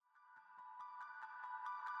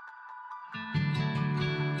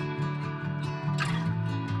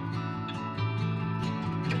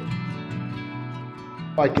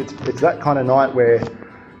like it's that kind of night where,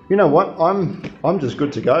 you know what, I'm just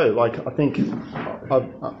good to go. Like, I think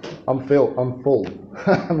I'm full.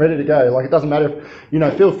 I'm ready to go. Like, it doesn't matter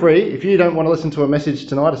if, feel free. If you don't want to listen to a message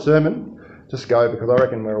tonight, a sermon, just go, because I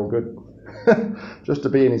reckon we're all good. Just to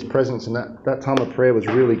be in his presence, and that time of prayer was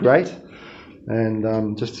really great.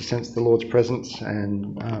 And just to sense the Lord's presence,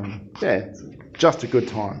 and it's just a good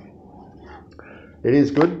time. It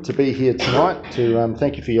is good to be here tonight. To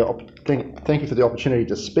thank you for the opportunity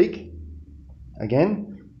to speak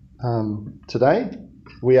again today.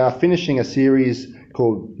 We are finishing a series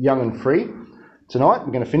called Young and Free. Tonight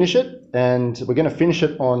we're going to finish it, and we're going to finish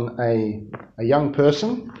it on a young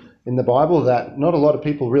person in the Bible that not a lot of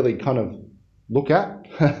people really kind of look at.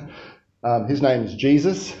 His name is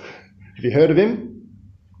Jesus. Have you heard of him?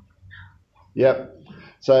 Yep.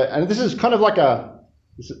 So, and this is kind of like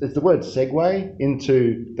it's the word segue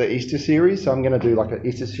into the Easter series. So I'm going to do like an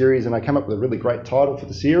Easter series, and I came up with a really great title for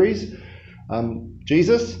the series.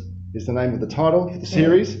 Jesus is the name of the title for the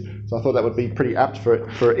series. So I thought that would be pretty apt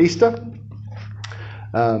for Easter.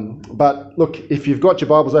 But look, if you've got your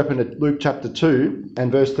Bibles open at Luke chapter 2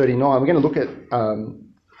 and verse 39, we're going to look at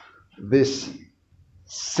this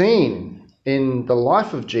scene in the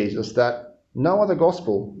life of Jesus that no other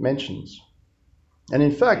gospel mentions. And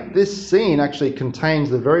in fact, this scene actually contains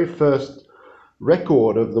the very first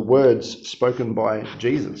record of the words spoken by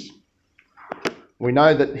Jesus. We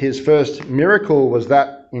know that his first miracle was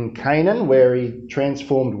that in Canaan, where he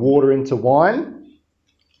transformed water into wine.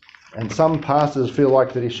 And some pastors feel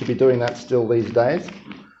like that he should be doing that still these days.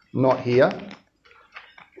 Not here.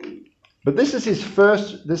 But this is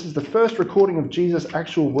the first recording of Jesus'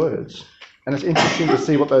 actual words. And it's interesting to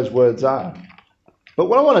see what those words are. But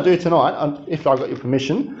what I want to do tonight, if I got your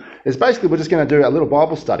permission, is basically we're just going to do a little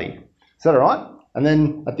Bible study. Is that all right? And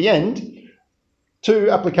then at the end, 2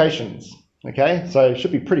 applications. Okay? So it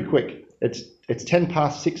should be pretty quick. It's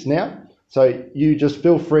 6:10 now. So you just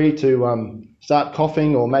feel free to start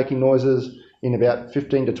coughing or making noises in about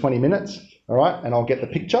 15 to 20 minutes. All right? And I'll get the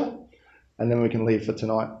picture. And then we can leave for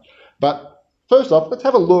tonight. But first off, let's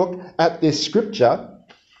have a look at this scripture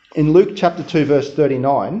in Luke chapter 2, verse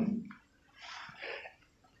 39.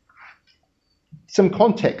 Some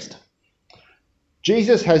context.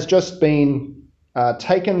 Jesus has just been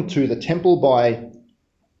taken to the temple by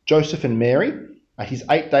Joseph and Mary. He's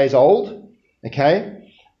 8 days old,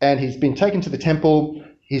 okay? And he's been taken to the temple.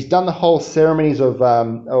 He's done the whole ceremonies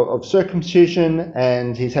of circumcision,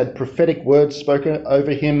 and he's had prophetic words spoken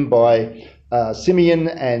over him by Simeon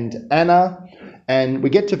and Anna. And we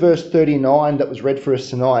get to verse 39 that was read for us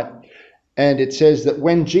tonight. And it says that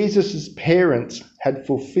when Jesus' parents had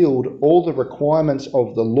fulfilled all the requirements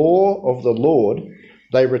of the law of the Lord,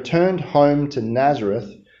 they returned home to Nazareth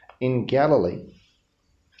in Galilee.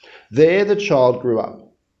 There the child grew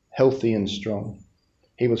up, healthy and strong.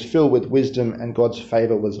 He was filled with wisdom, and God's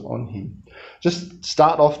favour was on him. Just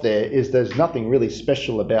start off there's nothing really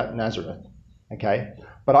special about Nazareth, okay?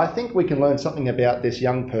 But I think we can learn something about this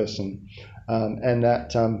young person, and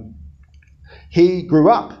that he grew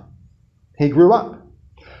up. He grew up.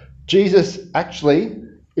 Jesus actually,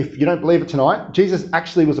 if you don't believe it tonight, Jesus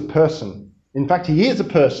actually was a person. In fact, he is a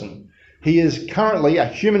person. He is currently a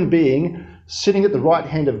human being sitting at the right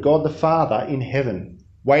hand of God the Father in heaven,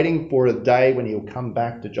 waiting for a day when he'll come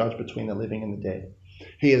back to judge between the living and the dead.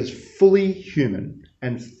 He is fully human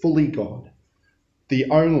and fully God. The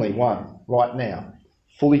only one right now,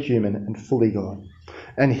 fully human and fully God.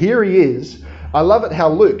 And here he is. I love it how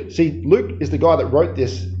Luke is the guy that wrote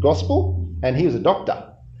this gospel, and he was a doctor.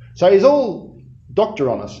 So he's all doctor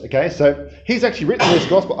on us, okay? So he's actually written this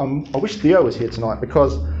gospel. I wish Theo was here tonight,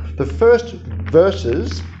 because the first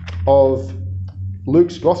verses of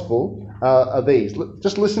Luke's gospel are these.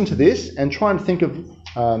 Just listen to this and try and think of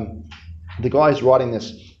the guy who's writing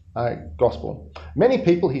this gospel. Many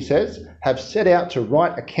people, he says, have set out to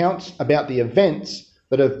write accounts about the events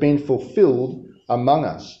that have been fulfilled among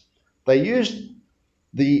us. They used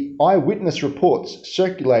the eyewitness reports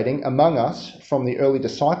circulating among us from the early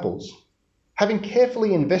disciples. Having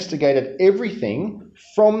carefully investigated everything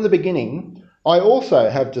from the beginning, I also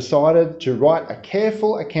have decided to write a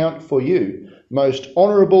careful account for you, most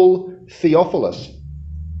honourable Theophilus,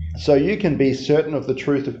 so you can be certain of the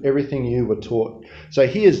truth of everything you were taught. So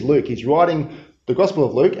here's Luke. He's writing the Gospel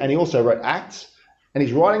of Luke, and he also wrote Acts, and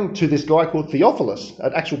he's writing to this guy called Theophilus,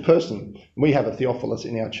 an actual person. We have a Theophilus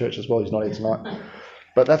in our church as well. He's not here tonight,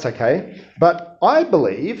 but that's okay. But I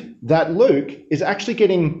believe that Luke is actually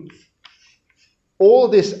getting all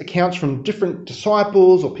of this accounts from different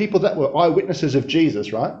disciples or people that were eyewitnesses of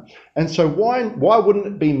Jesus, right? And so why wouldn't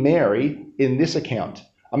it be Mary in this account?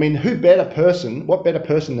 I mean, what better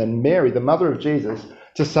person than Mary, the mother of Jesus,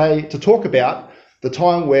 to talk about the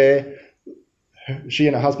time where she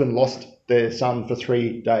and her husband lost their son for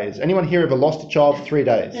 3 days. Anyone here ever lost a child for 3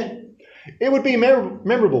 days? It would be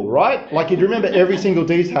memorable, right? Like you'd remember every single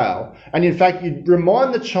detail. And in fact, you'd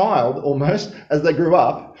remind the child almost as they grew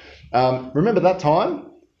up, remember that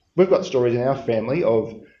time? We've got stories in our family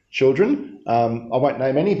of children. I won't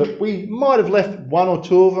name any, but we might have left 1 or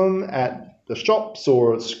 2 of them at the shops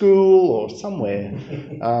or at school or somewhere,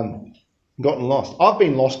 gotten lost. I've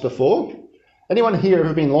been lost before. Anyone here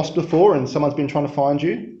ever been lost before and someone's been trying to find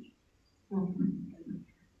you?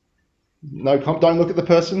 No, don't look at the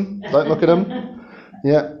person. Don't look at them.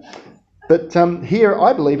 Yeah. But here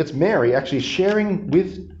I believe it's Mary actually sharing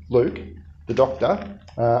with Luke, the doctor,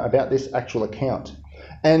 about this actual account.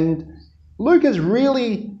 And Luke is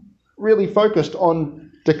really, really focused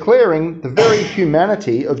on declaring the very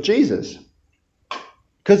humanity of Jesus.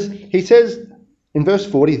 Because he says in verse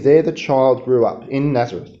 40, there the child grew up in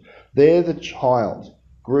Nazareth. There the child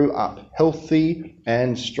grew up, healthy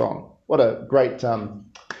and strong. What a great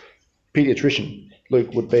pediatrician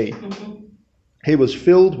Luke would be. He was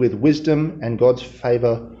filled with wisdom and God's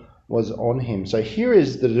favour was on him. So here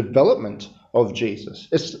is the development of Jesus.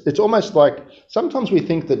 It's almost like sometimes we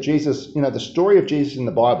think that Jesus, the story of Jesus in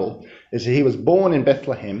the Bible is that he was born in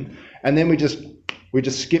Bethlehem and then we just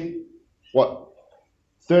skip,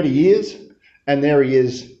 30 years and there he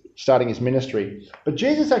is starting his ministry. But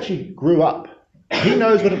Jesus actually grew up. He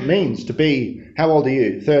knows what it means to be, how old are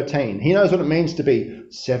you? 13. He knows what it means to be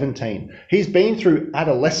 17. He's been through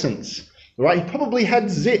adolescence, right? He probably had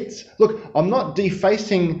zits. Look, I'm not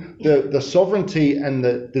defacing the sovereignty and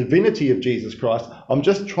the divinity of Jesus Christ. I'm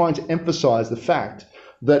just trying to emphasize the fact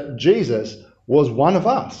that Jesus was one of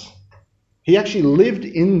us. He actually lived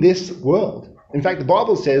in this world. In fact, the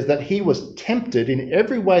Bible says that he was tempted in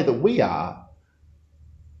every way that we are,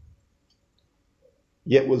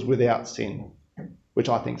 yet was without sin, which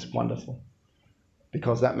I think is wonderful,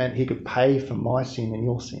 because that meant he could pay for my sin and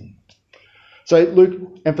your sin. So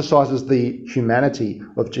Luke emphasizes the humanity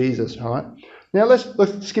of Jesus, all right? Now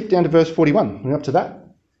let's skip down to verse 41. We're up to that.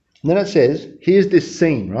 And then it says, here's this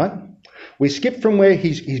scene, right? We skip from where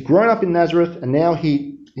he's grown up in Nazareth and now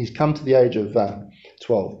he's come to the age of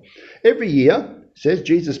 12. Every year, it says,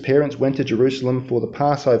 Jesus' parents went to Jerusalem for the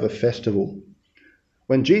Passover festival.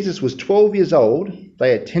 When Jesus was 12 years old,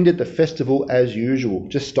 they attended the festival as usual.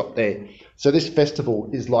 Just stop there. So this festival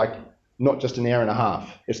is like not just an hour and a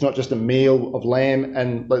half. It's not just a meal of lamb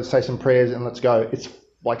and let's say some prayers and let's go. It's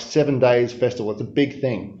like 7 days festival. It's a big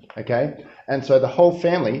thing, okay? And so the whole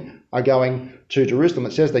family are going to Jerusalem.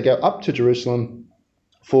 It says they go up to Jerusalem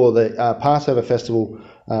for the Passover festival.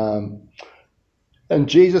 And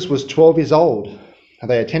Jesus was 12 years old. And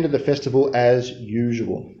they attended the festival as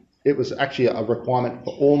usual. It was actually a requirement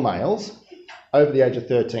for all males over the age of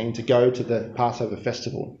 13 to go to the Passover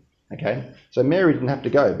festival. Okay, so Mary didn't have to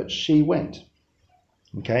go, but she went.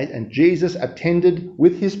 Okay, and Jesus attended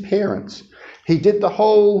with his parents. He did the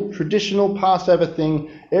whole traditional Passover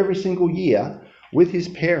thing every single year with his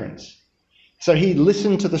parents. So he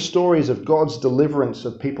listened to the stories of God's deliverance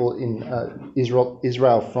of people in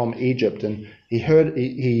Israel from Egypt, and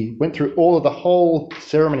he went through all of the whole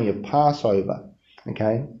ceremony of Passover.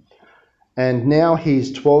 Okay, and now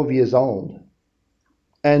he's 12 years old.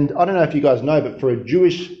 And I don't know if you guys know, but for a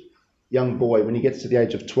Jewish young boy, when he gets to the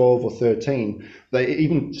age of 12 or 13, they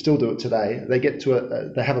even still do it today. They get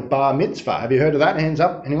to they have a bar mitzvah. Have you heard of that? Hands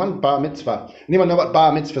up. Anyone? Bar mitzvah. Anyone know what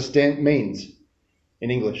bar mitzvah means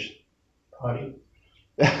in English? Party.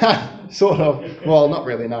 Sort of. Well, not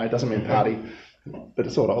really. No, it doesn't mean party, but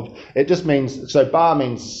it sort of. It just means, so bar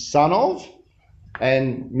means son of,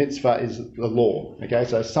 and mitzvah is the law. Okay,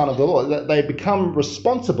 so son of the law. They become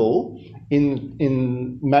responsible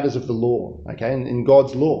in matters of the law, okay, in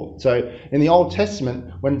God's law. So in the Old Testament,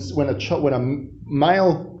 when a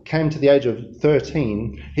male came to the age of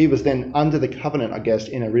 13, he was then under the covenant, I guess,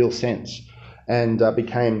 in a real sense, and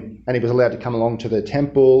he was allowed to come along to the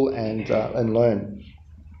temple and learn.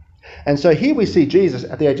 And so here we see Jesus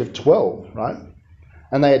at the age of 12, right?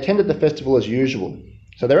 And they attended the festival as usual.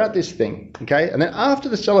 So they're at this thing, okay? And then after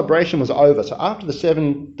the celebration was over, so after the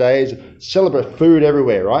 7 days, celebrate food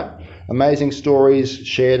everywhere, right? Amazing stories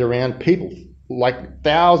shared around, people, like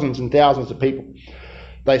thousands and thousands of people.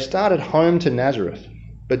 They started home to Nazareth,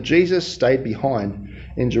 but Jesus stayed behind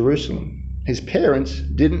in Jerusalem. His parents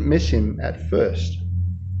didn't miss him at first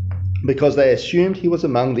because they assumed he was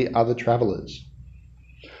among the other travellers.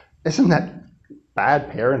 Isn't that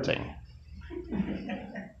bad parenting?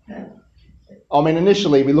 I mean,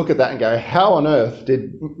 initially we look at that and go, how on earth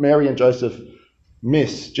did Mary and Joseph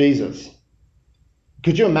miss Jesus.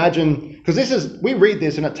 Could you imagine, because we read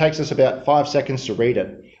this and it takes us about 5 seconds to read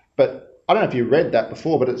it, but I don't know if you read that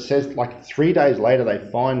before, but it says like 3 days later they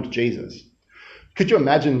find Jesus. Could you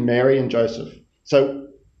imagine Mary and Joseph? So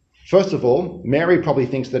first of all, Mary probably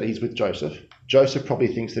thinks that he's with Joseph. Joseph probably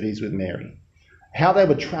thinks that he's with Mary. How they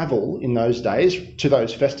would travel in those days to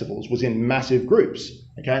those festivals was in massive groups,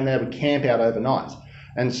 okay, and they would camp out overnight.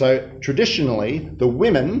 And so traditionally, the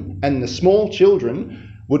women and the small children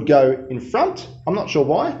would go in front. I'm not sure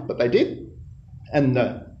why, but they did. And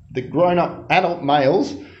the grown-up adult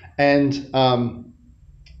males and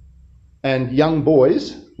young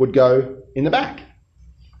boys would go in the back.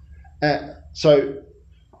 So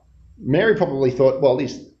Mary probably thought, well,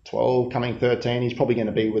 he's 12, coming 13, he's probably going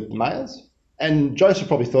to be with the males. And Joseph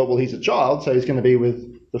probably thought, well, he's a child, so he's going to be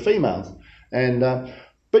with the females.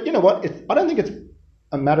 But you know what? I don't think it's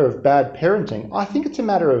a matter of bad parenting. I think it's a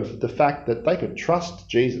matter of the fact that they could trust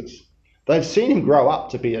Jesus. They've seen him grow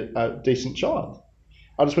up to be a decent child.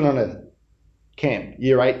 I just went on a camp,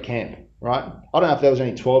 year 8 camp, right? I don't know if there was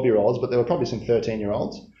any 12-year-olds, but there were probably some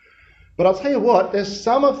 13-year-olds. But I'll tell you what, there's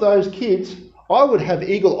some of those kids I would have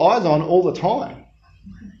eagle eyes on all the time.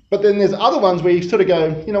 But then there's other ones where you sort of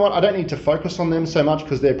go, you know what, I don't need to focus on them so much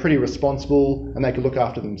because they're pretty responsible and they can look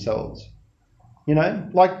after themselves. You know,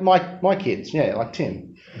 like my kids, yeah, like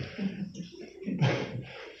Tim.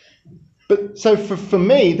 But so for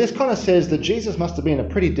me, this kind of says that Jesus must have been a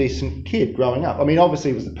pretty decent kid growing up. I mean,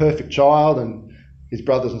 obviously he was the perfect child and his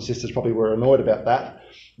brothers and sisters probably were annoyed about that.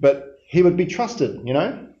 But he would be trusted, you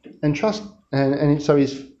know, and so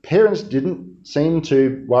his parents didn't seem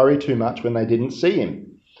to worry too much when they didn't see him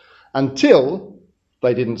until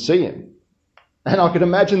they didn't see him. And I could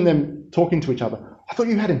imagine them talking to each other. I thought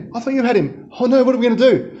you had him. Oh no, what are we going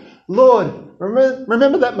to do? Lord,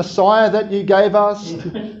 remember that Messiah that you gave us?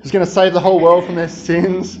 He's going to save the whole world from their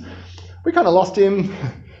sins. We kind of lost him.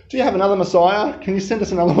 Do you have another Messiah? Can you send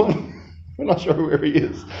us another one? We're not sure where he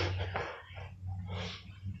is.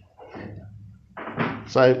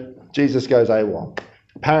 So Jesus goes AWOL,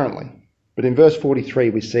 apparently. But in verse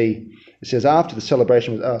 43 we see, it says after the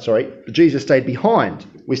celebration was, Jesus stayed behind.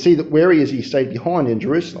 We see that where he is, he stayed behind in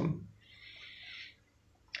Jerusalem.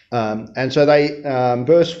 And so they,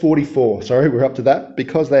 verse 44, we're up to that,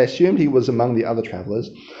 because they assumed he was among the other travellers.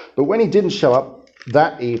 But when he didn't show up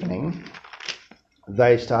that evening,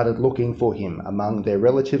 they started looking for him among their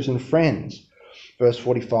relatives and friends. Verse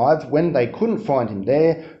 45, when they couldn't find him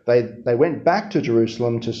there, they went back to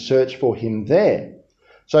Jerusalem to search for him there.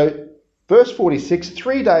 So verse 46,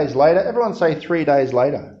 3 days later, everyone say 3 days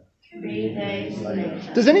later. 3 days later.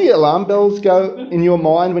 Does any alarm bells go in your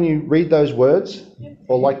mind when you read those words?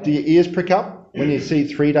 Or like, do your ears prick up when you see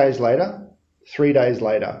 3 days later? 3 days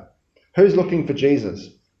later. Who's looking for Jesus?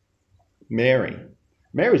 Mary.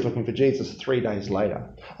 Mary's looking for Jesus 3 days later.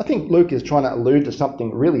 I think Luke is trying to allude to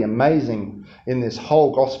something really amazing in this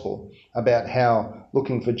whole gospel about how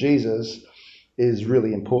looking for Jesus is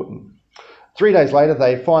really important. 3 days later,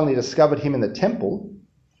 they finally discovered him in the temple,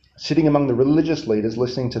 sitting among the religious leaders,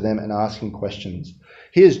 listening to them and asking questions.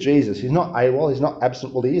 Here's Jesus. He's not AWOL. He's not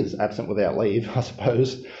absent. Well, he is absent without leave, I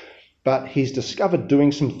suppose. But he's discovered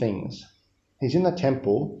doing some things. He's in the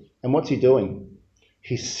temple, and what's he doing?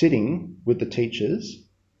 He's sitting with the teachers.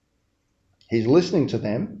 He's listening to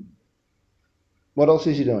them. What else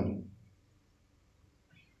is he doing?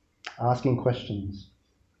 Asking questions.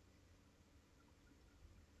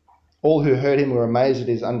 All who heard him were amazed at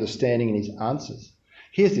his understanding and his answers.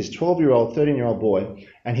 Here's this 12-year-old, 13-year-old boy,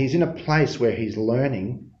 and he's in a place where he's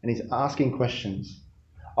learning and he's asking questions.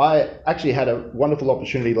 I actually had a wonderful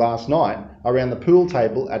opportunity last night around the pool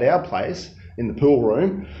table at our place in the pool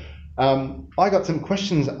room. I got some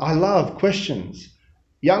questions. I love questions.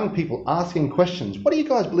 Young people asking questions. What do you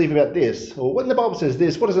guys believe about this? Or when the Bible says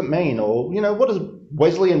this, what does it mean? Or, you know, what does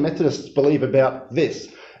Wesleyan Methodists believe about this?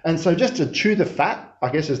 And so just to chew the fat, I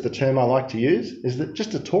guess is the term I like to use, is that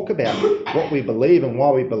just to talk about what we believe and why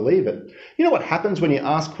we believe it. You know what happens when you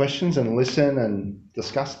ask questions and listen and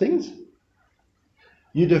discuss things?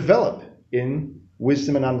 You develop in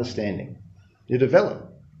wisdom and understanding. You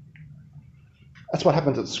develop. That's what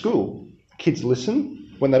happens at school. Kids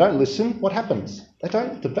listen. When they don't listen, what happens? They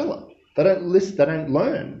don't develop. They don't listen. They don't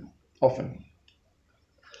learn often.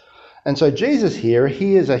 And so Jesus here,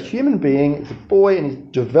 he is a human being, he's a boy, and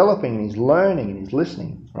he's developing, and he's learning, and he's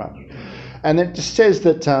listening, right? And it just says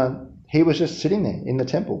that he was just sitting there in the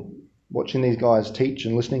temple, watching these guys teach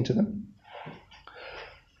and listening to them.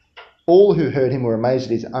 All who heard him were amazed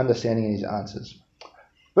at his understanding and his answers.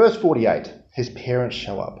 Verse 48, his parents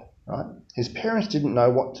show up, right? His parents didn't know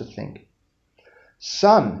what to think.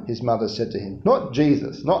 "Son," his mother said to him, not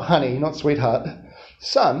Jesus, not honey, not sweetheart,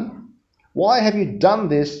 "Son, why have you done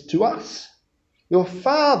this to us? Your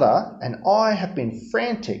father and I have been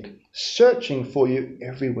frantic, searching for you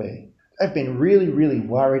everywhere." They've been really, really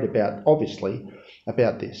worried about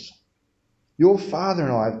this. "Your father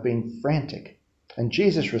and I have been frantic." And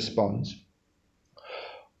Jesus responds,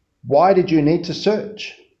 "Why did you need to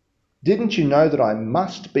search? Didn't you know that I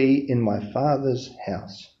must be in my Father's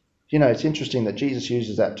house?" You know, it's interesting that Jesus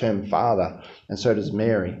uses that term father, and so does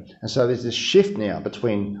Mary. And so there's this shift now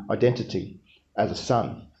between identity as a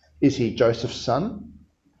son. Is he Joseph's son?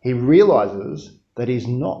 He realizes that he's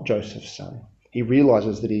not Joseph's son. He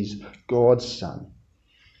realizes that he's God's son.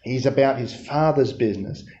 He's about his father's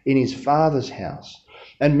business, in his father's house.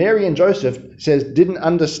 And Mary and Joseph didn't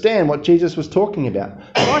understand what Jesus was talking about.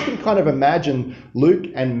 And I can kind of imagine Luke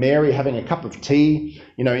and Mary having a cup of tea,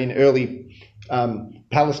 in early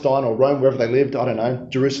Palestine or Rome, wherever they lived, I don't know,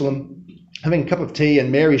 Jerusalem, having a cup of tea,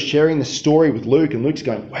 and Mary's sharing the story with Luke, and Luke's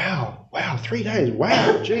going, wow, 3 days,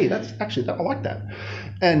 wow, gee, that's actually, I like that.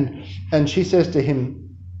 And she says to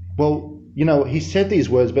him, well, he said these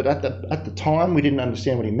words, but at the time we didn't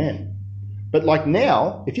understand what he meant. But like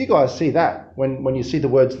now, if you guys see that, when you see the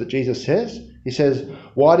words that Jesus says, he says,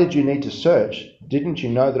 "Why did you need to search? Didn't you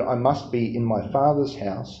know that I must be in my Father's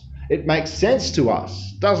house?" It makes sense to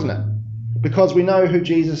us, doesn't it? Because we know who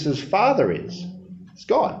Jesus' Father is. It's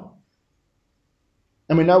God.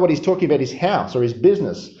 And we know what he's talking about, his house or his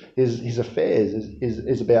business, his affairs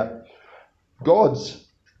is about God's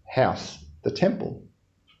house, the temple,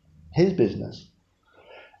 his business.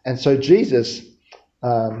 And so Jesus,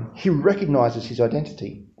 he recognizes his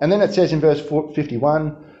identity. And then it says in verse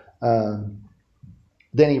 51,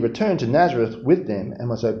 then he returned to Nazareth with them and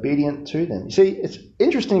was obedient to them. You see, it's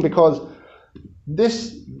interesting because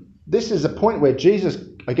this is a point where Jesus,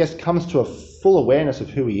 I guess, comes to a full awareness of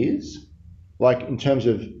who he is. Like in terms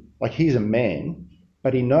of, like he's a man,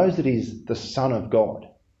 but he knows that he's the Son of God.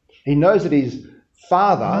 He knows that his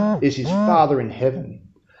Father is his Father in heaven.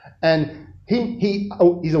 And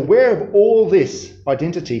he's aware of all this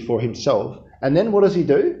identity for himself. And then what does he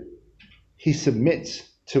do? He submits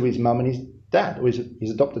to his mum and his dad, or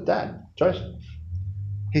his adopted dad, Joseph.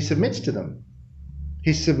 He submits to them.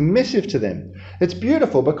 He's submissive to them. It's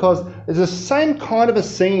beautiful because there's the same kind of a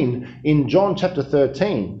scene in John chapter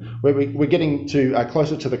 13 where we're getting to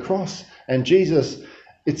closer to the cross. And Jesus,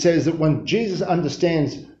 it says that when Jesus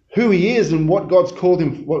understands who he is and what God's called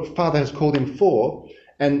him, what Father has called him for,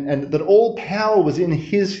 and that all power was in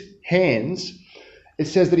his hands, it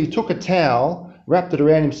says that he took a towel, wrapped it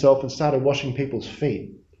around himself and started washing people's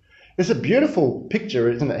feet. It's a beautiful picture,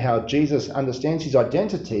 isn't it, how Jesus understands his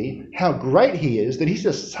identity, how great he is, that he's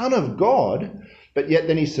the Son of God, but yet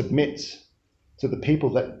then he submits to the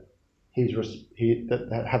people that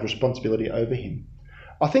that have responsibility over him.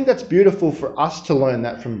 I think that's beautiful for us to learn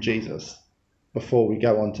that from Jesus before we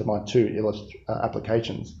go on to my two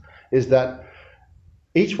applications, is that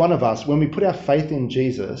each one of us, when we put our faith in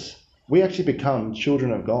Jesus, we actually become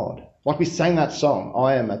children of God. Like we sang that song,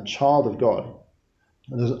 I am a child of God.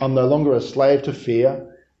 I'm no longer a slave to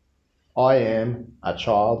fear. I am a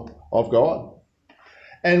child of God.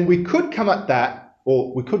 And we could come at that,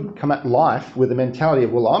 or we could come at life with the mentality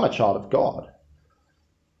of, well, I'm a child of God.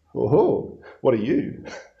 Oh, what are you?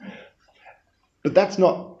 But that's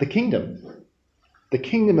not the kingdom. The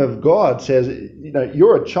kingdom of God says,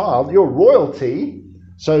 you're a child, you're royalty,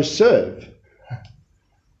 so serve.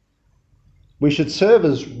 We should serve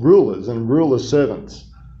as rulers and rule as servants.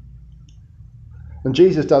 And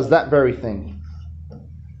Jesus does that very thing.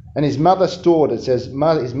 And his mother stored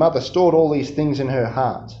all these things in her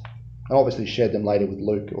heart. And obviously shared them later with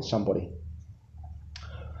Luke or somebody.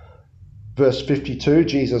 Verse 52,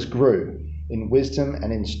 Jesus grew in wisdom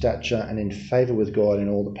and in stature and in favour with God and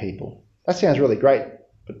all the people. That sounds really great,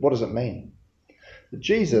 but what does it mean? That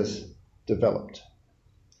Jesus developed.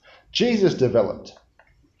 Jesus developed.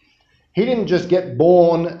 He didn't just get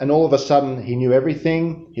born and all of a sudden he knew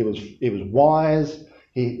everything. He was wise.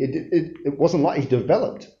 It wasn't like he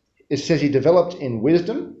developed. It says he developed in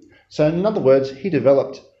wisdom. So in other words, he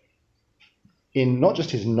developed in not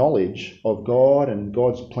just his knowledge of God and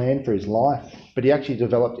God's plan for his life, but he actually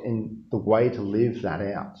developed in the way to live that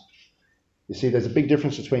out. You see, there's a big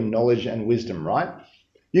difference between knowledge and wisdom, right?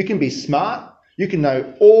 You can be smart. You can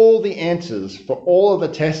know all the answers for all of the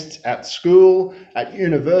tests at school, at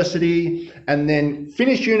university, and then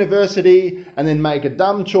finish university and then make a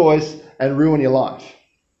dumb choice and ruin your life.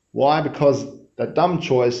 Why? Because that dumb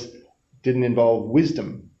choice didn't involve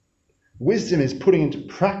wisdom. Wisdom is putting into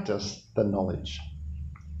practice the knowledge.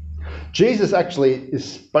 Jesus actually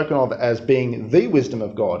is spoken of as being the wisdom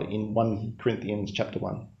of God in 1 Corinthians chapter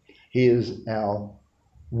 1. He is our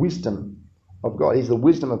wisdom of God. He's the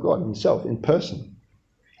wisdom of God himself in person.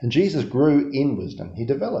 And Jesus grew in wisdom. He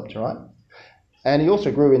developed, right? And he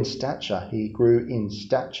also grew in stature. He grew in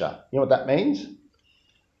stature. You know what that means?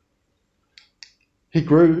 He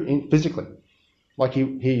grew in physically. Like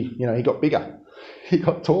he got bigger. He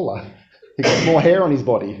got taller. He got more hair on his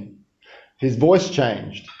body. His voice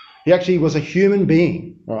changed. He actually was a human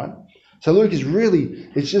being, all right? So Luke is really,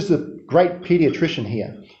 it's just a great pediatrician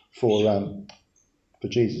here for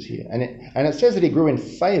Jesus here. And it says that he grew in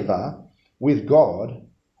favour with God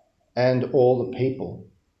and all the people.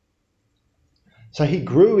 So he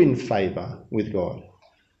grew in favour with God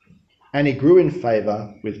and he grew in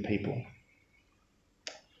favour with people.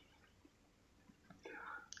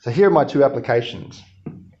 So here are my two applications.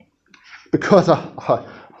 Because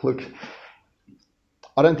look,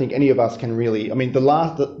 I don't think any of us can really,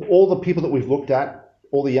 all the people that we've looked at,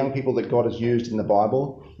 all the young people that God has used in the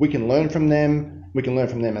Bible, we can learn from them, we can learn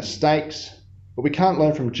from their mistakes, but we can't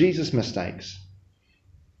learn from Jesus' mistakes.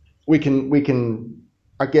 We can,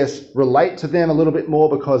 I guess, relate to them a little bit more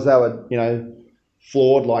because they were,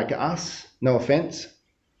 flawed like us, no offence.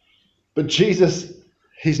 But Jesus,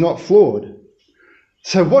 he's not flawed.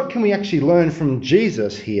 So what can we actually learn from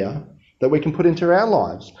Jesus here that we can put into our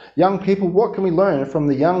lives? Young people, what can we learn from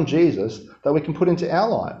the young Jesus that we can put into our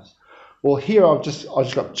lives? Well, here I've just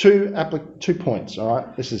got 2 points, all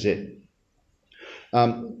right? This is it.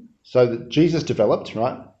 So that Jesus developed,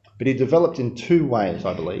 right? But he developed in 2 ways,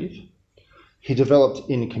 I believe. He developed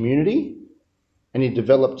in community and he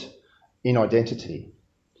developed in identity.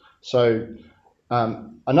 So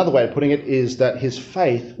another way of putting it is that his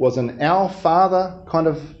faith was an Our Father kind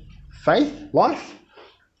of faith life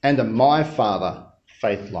and a My Father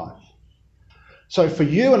faith life. So for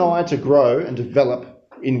you and I to grow and develop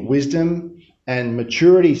in wisdom and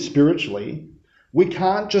maturity spiritually, we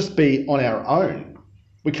can't just be on our own.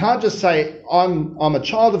 We can't just say, I'm a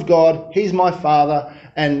child of God, he's my father,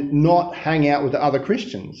 and not hang out with other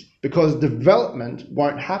Christians, because development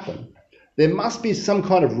won't happen. There must be some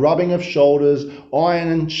kind of rubbing of shoulders,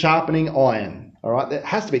 iron sharpening iron, all right? There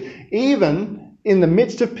has to be, even in the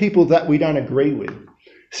midst of people that we don't agree with.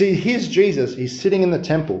 See, here's Jesus, he's sitting in the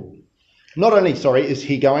temple. Not only, is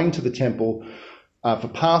he going to the temple for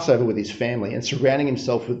Passover with his family and surrounding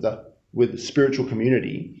himself with the spiritual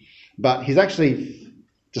community, but he's actually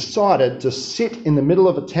decided to sit in the middle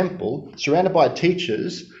of a temple surrounded by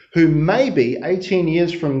teachers who maybe 18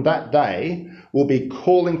 years from that day will be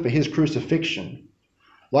calling for his crucifixion.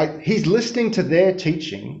 Like, he's listening to their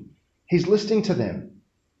teaching. He's listening to them.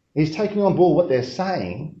 He's taking on board what they're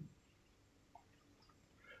saying.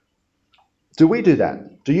 Do we do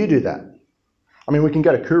that? Do you do that? I mean, we can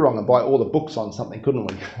go to Coorong and buy all the books on something, couldn't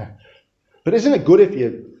we? But isn't it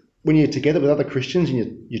good when you're together with other Christians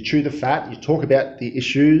and you chew the fat, you talk about the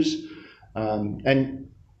issues and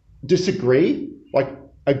disagree, like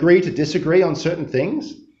agree to disagree on certain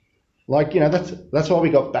things? Like, that's why we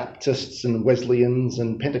got Baptists and Wesleyans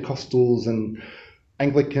and Pentecostals and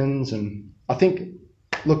Anglicans, and I think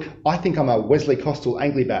I'm a Wesley Costal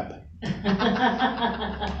Anglibap.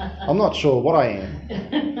 I'm not sure what I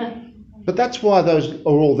am. But that's why those are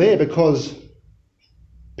all there, because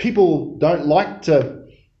people don't like to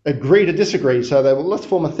agree to disagree, so let's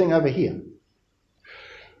form a thing over here.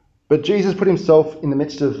 But Jesus put himself in the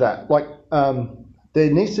midst of that. There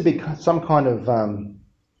needs to be some kind of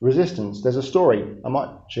resistance. There's a story, I might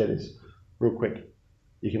share this real quick.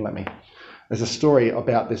 You can let me. There's a story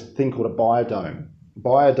about this thing called a biodome.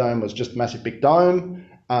 Biodome was just a massive big dome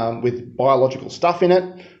with biological stuff in it,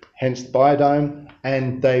 hence the biodome.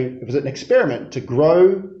 And it was an experiment to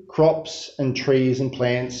grow crops and trees and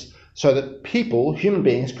plants so that people, human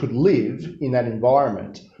beings, could live in that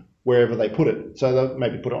environment wherever they put it. So they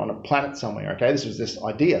maybe put it on a planet somewhere, okay? This was this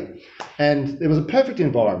idea. And it was a perfect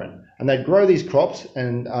environment. And they'd grow these crops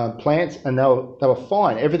and plants, and they were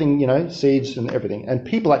fine. Everything, seeds and everything. And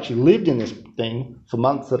people actually lived in this thing for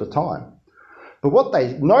months at a time. But what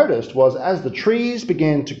they noticed was as the trees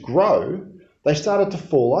began to grow, they started to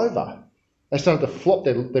fall over. They started to flop,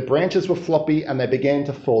 their branches were floppy and they began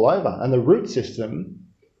to fall over. And the root system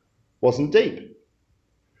wasn't deep.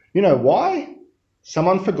 You know why?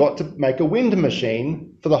 Someone forgot to make a wind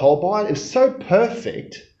machine for the whole biome. It was so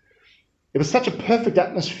perfect. It was such a perfect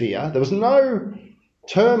atmosphere. There was no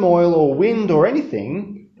turmoil or wind or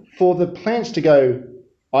anything for the plants to go,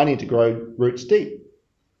 I need to grow roots deep.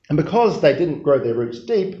 And because they didn't grow their roots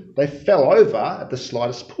deep, they fell over at the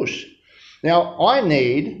slightest push. Now, I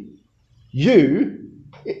need you,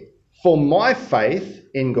 for my faith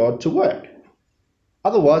in God to work.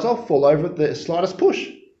 Otherwise, I'll fall over at the slightest push.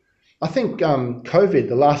 I think COVID,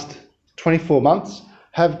 the last 24 months,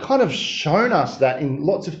 have kind of shown us that in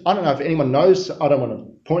lots of, I don't know if anyone knows, I don't want to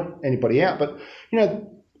point anybody out, but,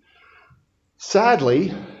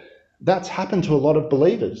 sadly, that's happened to a lot of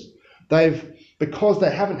believers. Because they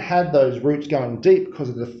haven't had those roots going deep because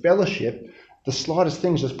of the fellowship, the slightest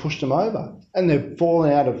things just pushed them over. And they've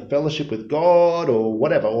fallen out of fellowship with God or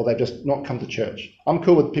whatever, or they've just not come to church. I'm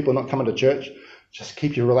cool with people not coming to church. Just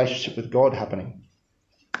keep your relationship with God happening.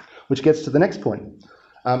 Which gets to the next point.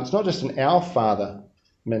 It's not just an Our Father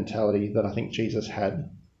mentality that I think Jesus had.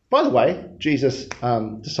 By the way, Jesus'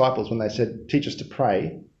 disciples, when they said, teach us to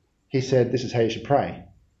pray, he said, this is how you should pray.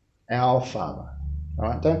 Our Father. All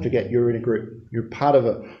right? Don't forget, you're in a group. You're part of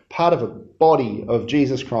a body of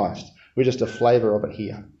Jesus Christ. We're just a flavour of it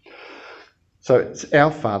here. So it's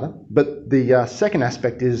our Father. But the second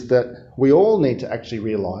aspect is that we all need to actually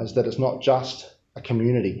realise that it's not just a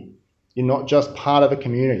community. You're not just part of a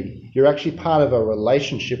community. You're actually part of a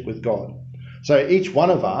relationship with God. So each one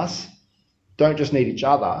of us don't just need each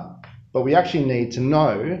other, but we actually need to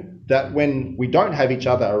know that when we don't have each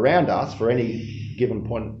other around us for any given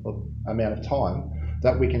point of amount of time,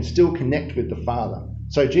 that we can still connect with the Father.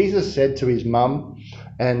 So Jesus said to his mum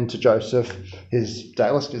and to Joseph, his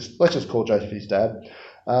dad, let's just call Joseph his dad.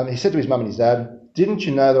 He said to his mum and his dad, didn't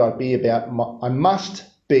you know that I must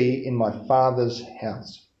be in my Father's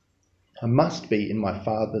house? I must be in my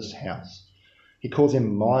Father's house. He calls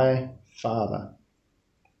him my Father.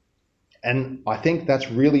 And I think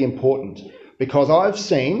that's really important because I've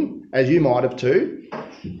seen, as you might have too,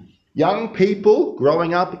 young people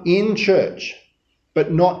growing up in church,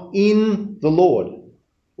 but not in the Lord.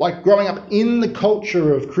 Like growing up in the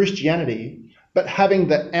culture of Christianity, but having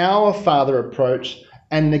the Our Father approach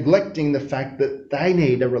and neglecting the fact that they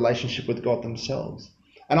need a relationship with God themselves.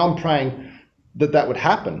 And I'm praying that would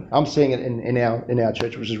happen. I'm seeing it in our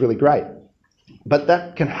church, which is really great. But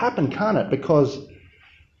that can happen, can't it? Because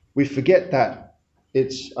we forget that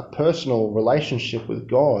it's a personal relationship with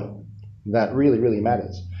God that really, really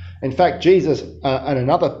matters. In fact, Jesus, at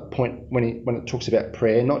another point when it talks about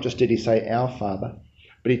prayer, not just did he say Our Father,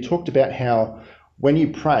 but he talked about how when you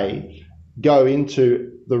pray, go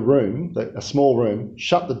into the room, a small room,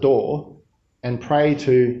 shut the door, and pray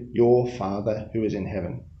to your Father who is in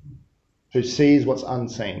heaven, who sees what's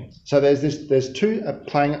unseen. So there's two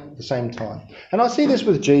playing at the same time. And I see this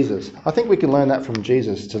with Jesus. I think we can learn that from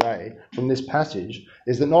Jesus today, from this passage,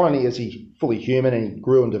 is that not only is he fully human and he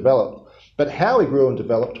grew and developed, but how he grew and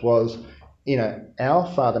developed was in an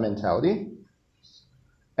Our Father mentality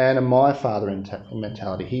and a My Father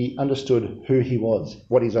mentality. He understood who he was,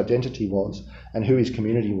 what his identity was, and who his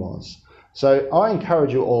community was. So I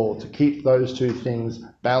encourage you all to keep those two things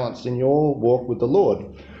balanced in your walk with the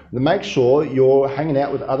Lord. Make sure you're hanging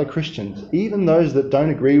out with other Christians, even those that don't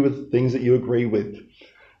agree with things that you agree with.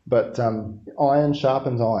 But iron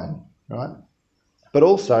sharpens iron, right? But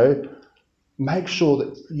also make sure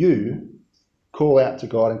that you call out to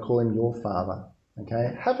God and call him your Father.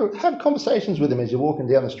 Okay? Have conversations with him as you're walking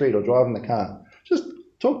down the street or driving the car. Just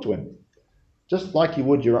talk to him, just like you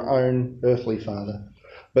would your own earthly father.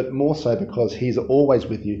 But more so because he's always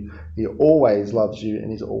with you, he always loves you,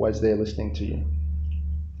 and he's always there listening to you.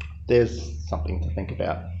 There's something to think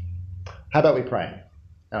about. How about we pray?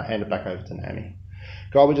 I'll hand it back over to Naomi.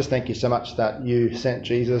 God, we just thank you so much that you sent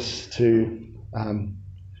Jesus to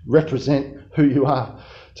represent who you are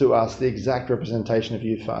to us, the exact representation of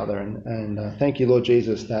you, Father. And thank you, Lord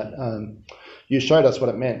Jesus, that you showed us what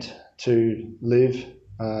it meant to live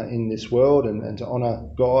in this world and to honour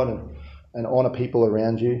God and honour people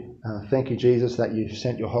around you. Thank you, Jesus, that you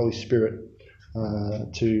sent your Holy Spirit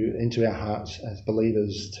into our hearts as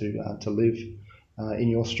believers to live in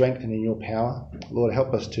your strength and in your power. Lord,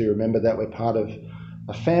 help us to remember that we're part of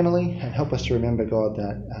a family, and help us to remember, God,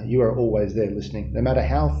 that you are always there listening. No matter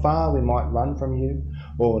how far we might run from you,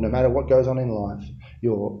 or no matter what goes on in life,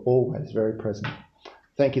 you're always very present.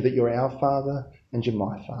 Thank you that you're our Father and you're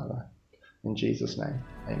my Father. In Jesus' name,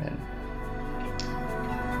 amen.